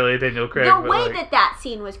not necessarily Daniel Craig. The way that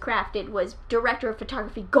scene was crafted was director of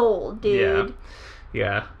photography gold, dude.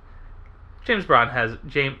 Yeah. James Bond has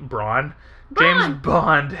James Bond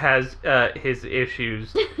has his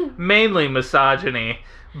issues, mainly misogyny,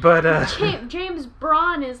 but James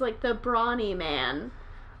Braun is like the brawny man.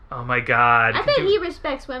 Oh my god. I bet he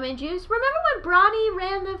respects women juice. Remember when Brawny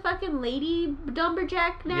ran the fucking lady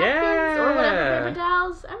lumberjack napkins? Or whatever, paper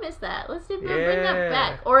towels? I miss that. Let's bring that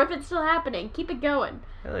back. Or if it's still happening, keep it going.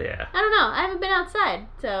 Hell yeah. I don't know. I haven't been outside,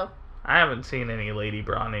 so... I haven't seen any lady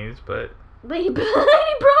Brawnies, but... Lady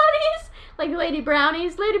Brawnies? Like Lady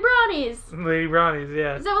Brownies? Lady Brownies! Lady Brownies,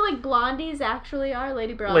 yeah. Is that what, like, blondies actually are?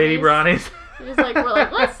 Lady Brownies? Lady Brownies. We're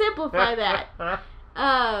like, let's simplify that.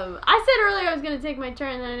 I said earlier I was going to take my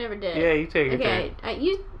turn, and then I never did. Yeah, you take your turn. Okay,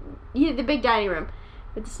 you the big dining room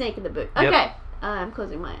with the snake in the boot. Yep. Okay, I'm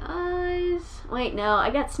closing my eyes. Wait, no, I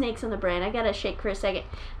got snakes on the brain. I got to shake for a second.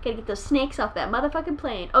 Got to get those snakes off that motherfucking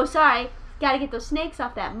plane. Oh, sorry. Got to get those snakes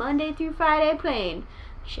off that Monday through Friday plane.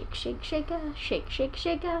 Shake, shake, shake, shake, shake,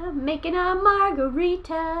 shake, making a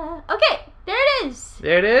margarita. Okay, there it is.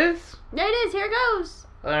 There it is? There it is. Here it goes.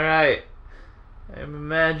 All right. I'm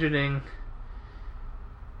imagining...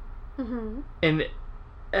 an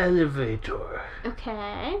elevator.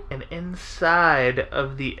 Okay. And inside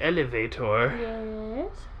of the elevator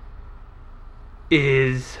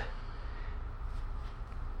is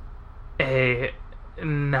a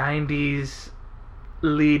 90s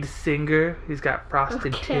lead singer who's got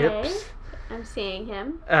frosted tips. I'm seeing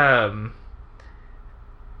him.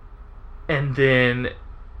 And then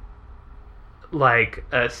like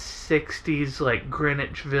a 60s like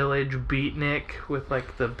Greenwich Village beatnik with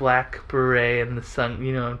like the black beret and the sun,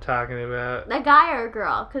 you know what I'm talking about. A guy or a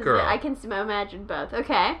girl? Because girl. I can imagine both.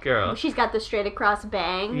 Okay. Girl. She's got the straight across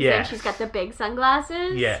bangs. Yes. And she's got the big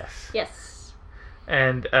sunglasses. Yes. Yes.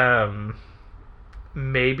 And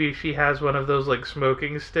maybe she has one of those like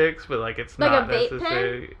smoking sticks, but like it's like not a vape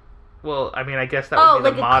necessary. pen? Well, I mean, I guess that would be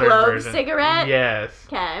like the modern a clove version. cigarette? Yes.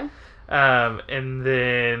 Okay. And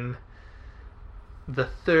then the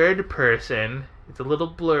third person, it's a little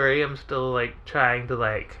blurry. I'm still like trying to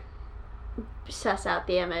like suss out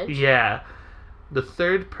the image. Yeah. The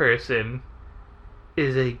third person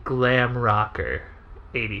is a glam rocker,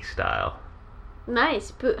 80s style.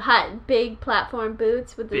 Nice. Hot, big platform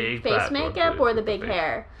boots with the Big face makeup or the big face.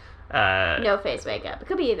 hair? No face makeup. It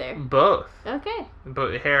could be either. Both. Okay.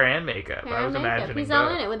 Both hair and makeup. Hair I was and makeup. imagining He's both. all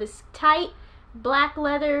in it with his tight black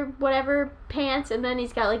leather whatever pants, and then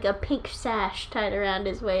he's got like a pink sash tied around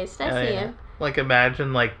his waist. I see him. Like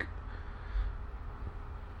imagine like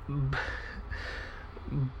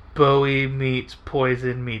Bowie meets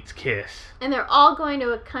Poison meets Kiss. And they're all going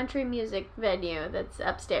to a country music venue that's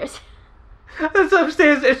upstairs. It's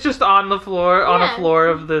upstairs. It's just on the floor, on a floor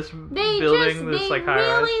of this building. This like high rise.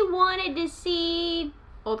 They really wanted to see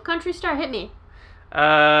Old Country Star. Hit me.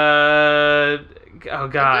 Oh A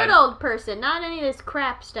God. good old person, not any of this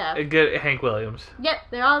crap stuff. A good Hank Williams. Yep,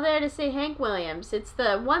 they're all there to say Hank Williams. It's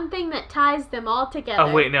the one thing that ties them all together.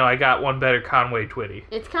 Oh wait, no, I got one better. Conway Twitty.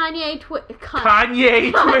 It's Kanye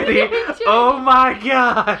Kanye Twitty. Twitty. Oh my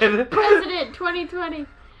God. President 2020.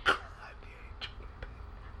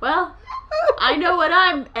 Well, I know what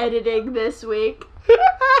I'm editing this week.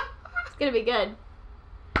 It's gonna be good.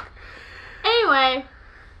 Anyway,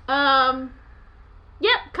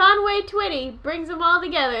 yep, Conway Twitty brings them all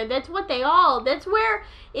together. That's where,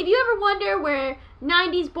 if you ever wonder where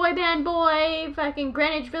 90s boy band boy, fucking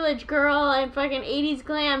Greenwich Village girl, and fucking 80s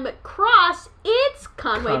glam cross, it's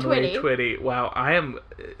Conway Twitty. Wow,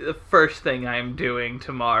 the first thing I'm doing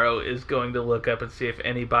tomorrow is going to look up and see if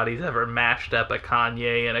anybody's ever mashed up a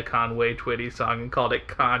Kanye and a Conway Twitty song and called it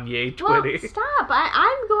Kanye Twitty. Well, stop.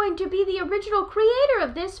 I'm going to be the original creator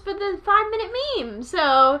of this for the 5-minute meme,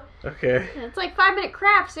 so... Okay. It's like 5-minute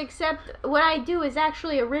crafts, except what I do is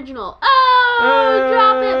actually original. Oh,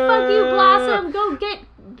 drop it. Fuck you, Blossom. Go get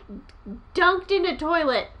dunked in a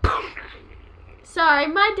toilet. Sorry,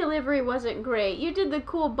 my delivery wasn't great. You did the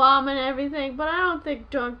cool bomb and everything, but I don't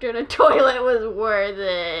think dunked in a toilet was worth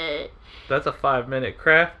it. That's a 5-minute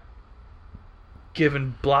craft.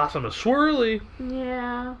 Giving Blossom a swirly.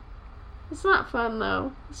 Yeah. It's not fun,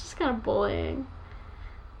 though. It's just kind of bullying.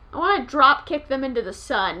 I want to drop kick them into the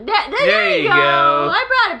sun. There you go. I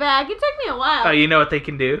brought it back. It took me a while. Oh, you know what they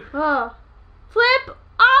can do? Oh. Flip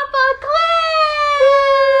off a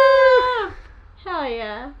cliff! Hell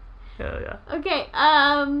yeah. Hell yeah. Okay,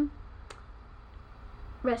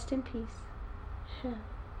 rest in peace. Hell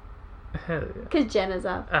yeah. Because Jenna's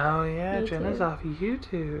off. Oh yeah, Me Jenna's too. off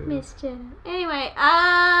YouTube. Miss Jenna. Anyway,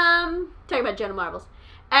 talking about Jenna Marbles.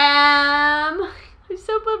 I'm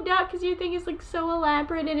so bummed out because your thing is like so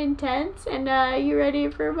elaborate and intense, and you ready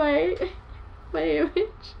for my image?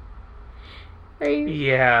 Are you?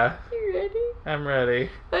 Yeah. You ready? I'm ready.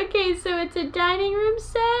 Okay, so it's a dining room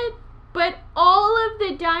set, but all of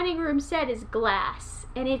the dining room set is glass,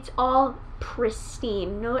 and it's all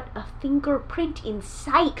pristine, not a fingerprint in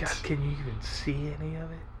sight. God, can you even see any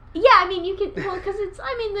of it? Yeah, I mean, you can, well, because it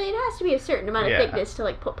has to be a certain amount of Yeah. thickness to,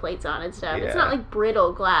 like, put plates on and stuff. It's Yeah. not, like,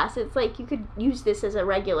 brittle glass. It's, like, you could use this as a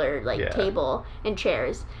regular, like, Yeah. table and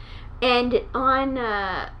chairs. And on,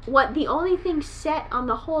 the only thing set on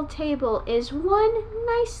the whole table is one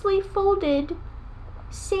nicely folded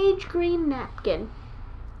sage green napkin.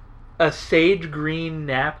 A sage green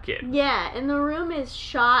napkin. Yeah, and the room is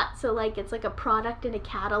shot so, like, it's like a product in a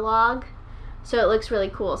catalog. So it looks really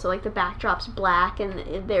cool. So, like, the backdrop's black,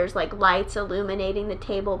 and there's, like, lights illuminating the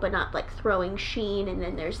table, but not, like, throwing sheen. And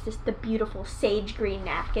then there's the beautiful sage green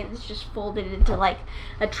napkin. It's just folded into, like,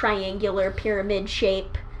 a triangular pyramid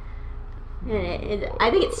shape. And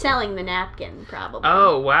I think it's selling the napkin, probably.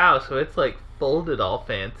 Oh, wow. So it's, like, folded all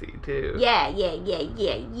fancy, too. Yeah.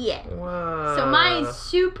 Whoa. So my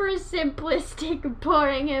super simplistic,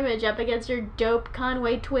 boring image up against your dope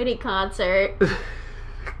Conway Twitty concert.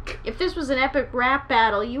 If this was an epic rap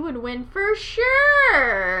battle, you would win for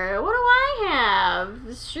sure. What do I have?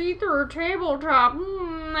 The see-through tabletop.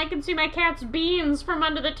 I can see my cat's beans from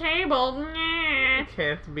under the table. Nah.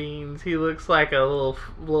 Cat's beans. He looks like a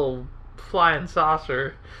little flying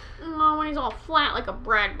saucer. Oh, when he's all flat like a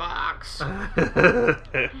bread box. Ah,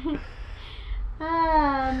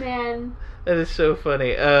 man. That is so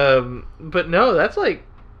funny. But no, that's like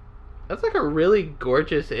a really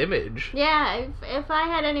gorgeous image. Yeah, if I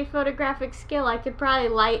had any photographic skill, I could probably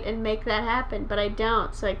light and make that happen, but I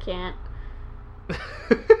don't, so I can't. Also,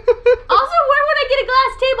 where would I get a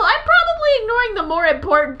glass table? I'm probably ignoring the more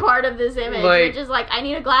important part of this image, which is like, I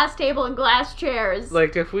need a glass table and glass chairs.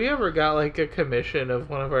 Like, if we ever got, like, a commission of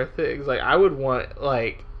one of our things, like, I would want,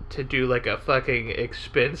 like, to do, like, a fucking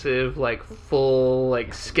expensive, like, full,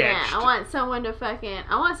 like, sketched. Yeah, I want someone to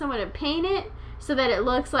paint it so that it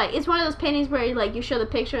looks like, it's one of those paintings where, like, you show the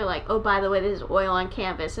picture, like, oh, by the way, this is oil on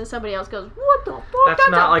canvas, and somebody else goes, what the fuck? That's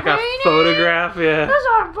not like painting? a photograph, yeah. That's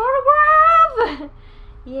not a photograph!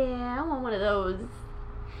 Yeah, I want one of those.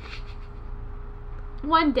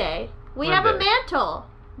 One day, we have a mantle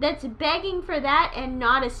that's begging for that and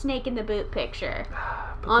not a snake in the boot picture.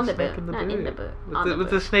 On the boot, not in the boot.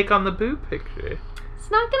 With the snake on the boot picture.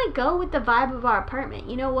 It's not gonna go with the vibe of our apartment.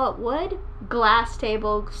 You know what would? Glass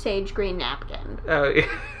table, sage green napkin. Oh, yeah.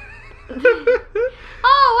 Oh, wow,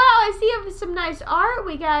 I see you have some nice art.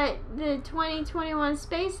 We got the 2021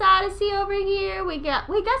 Space Odyssey over here. Wait,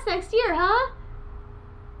 that's next year, huh?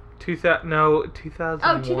 2001.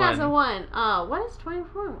 Oh, 2001. What is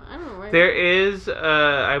 2041? I don't know. Where There is,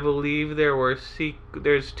 I believe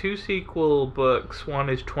there's 2 sequel books. One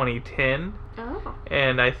is 2010. Oh.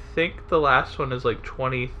 And I think the last one is like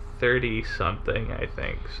 2030 something, I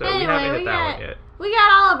think. So Anyway, we haven't hit that one yet. We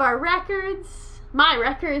got all of our records. My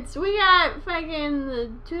records. We got fucking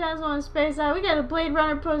the 2001 Space Odyssey. We got a Blade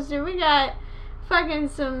Runner poster. We got fucking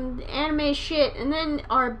some anime shit. And then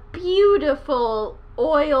our beautiful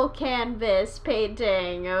oil canvas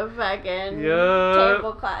painting of fucking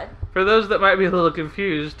tablecloth. For those that might be a little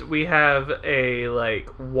confused, we have a like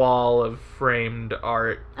wall of framed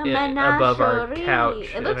art above our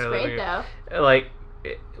couch. It looks great though. Like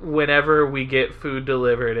whenever we get food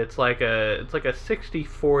delivered, it's like a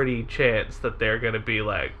 60-40 chance that they're gonna be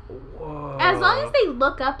like, whoa. As long as they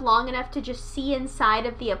look up long enough to just see inside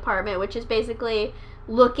of the apartment, which is basically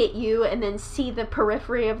look at you and then see the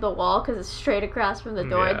periphery of the wall because it's straight across from the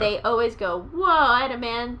door. Yeah. They always go, whoa. I had a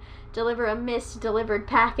man deliver a misdelivered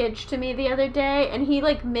package to me the other day, and he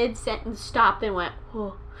like mid-sentence stopped and went,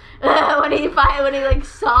 whoa. when he like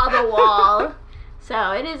saw the wall.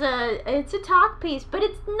 So it's a talk piece, but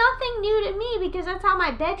it's nothing new to me because that's how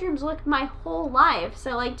my bedrooms looked my whole life.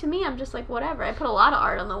 So like to me, I'm just like whatever. I put a lot of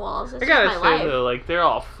art on the walls. It's I gotta just my life. say though, like they're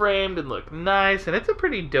all framed and look nice, and it's a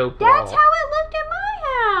pretty dope That's wall. how it looked at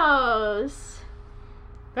my house.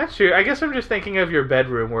 That's true. I guess I'm just thinking of your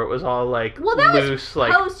bedroom where it was all like Well, that loose, was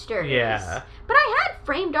like posters. yeah. But I had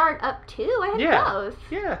framed art up too. I had both.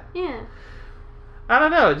 Yeah. Yeah. I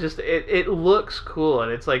don't know. Just it looks cool,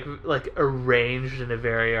 and it's like arranged in a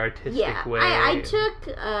very artistic way. I took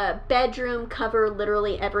a bedroom, cover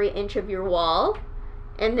literally every inch of your wall,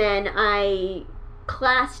 and then I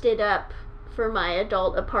classed it up for my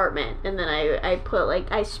adult apartment, and then I put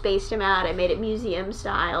I spaced them out. I made it museum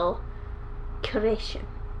style curation.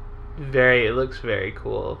 It looks very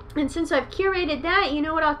cool. And since I've curated that, you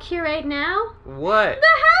know what I'll curate now? What? The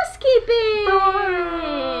housekeeping!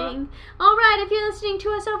 Alright, if you're listening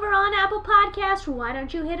to us over on Apple Podcasts, why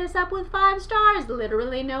don't you hit us up with 5 stars?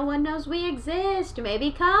 Literally no one knows we exist. Maybe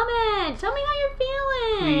comment. Tell me how you're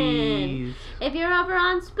feeling. Please. If you're over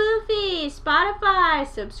on Spoofy, Spotify,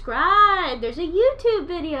 subscribe. There's a YouTube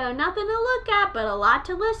video. Nothing to look at, but a lot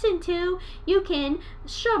to listen to. You can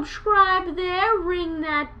subscribe there, ring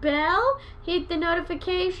that bell, hit the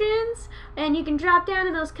notifications, and you can drop down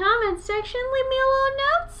in those comments section, leave me a little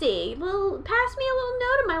notesy, pass me a little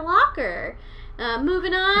note in my locker.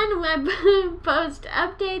 Moving on, I post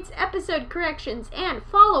updates, episode corrections, and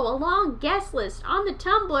follow along guest list on the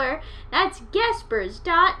Tumblr. That's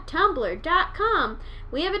guespers.tumblr.com.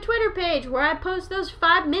 We have a Twitter page where I post those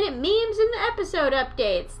 5-minute memes in the episode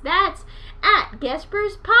updates. That's at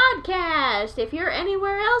Guespers Podcast. If you're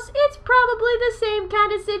anywhere else, it's probably the same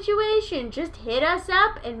kind of situation. Just hit us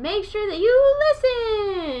up and make sure that you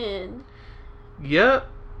listen. Yep.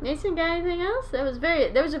 Mason, got anything else? There was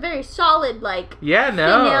a very solid,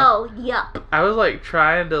 no. yup. I was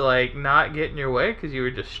trying to not get in your way because you were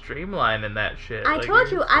just streamlining that shit. I told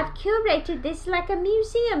you, I've curated this like a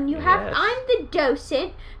museum. Yes. I'm the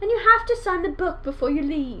docent, and you have to sign the book before you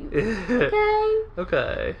leave. Okay?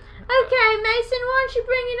 Okay. Okay, Mason, why don't you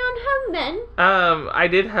bring it on home then? I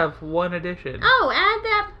did have one addition. Oh, add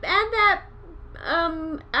that,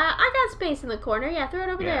 I got space in the corner. Yeah, throw it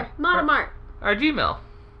over there. Monomart. Our Gmail.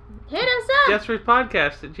 Hit us up.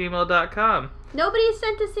 GespersPodcast@gmail.com. Nobody has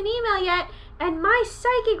sent us an email yet, and my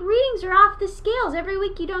psychic readings are off the scales. Every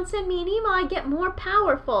week you don't send me an email, I get more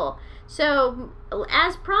powerful. So,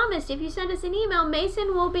 as promised, if you send us an email,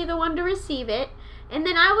 Mason will be the one to receive it, and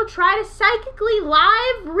then I will try to psychically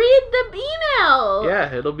live read the email.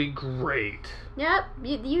 Yeah, it'll be great. Yep,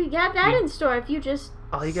 you got that in store if you just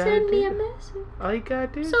send me a message. All you gotta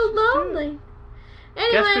do is so lonely.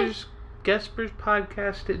 Anyway.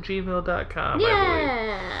 GespersPodcast@gmail.com. Yeah.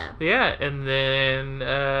 I believe. Yeah, and then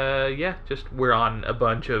we're on a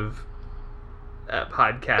bunch of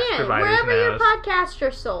podcast providers wherever now. your podcasts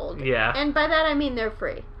are sold. Yeah. And by that I mean they're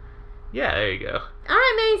free. Yeah, there you go.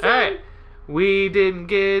 Alright, Mason. Alright. We didn't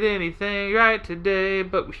get anything right today,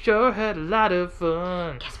 but we sure had a lot of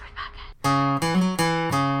fun. Guespers Podcast.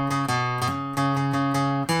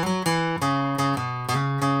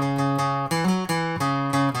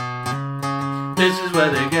 This is where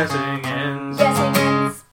the guessers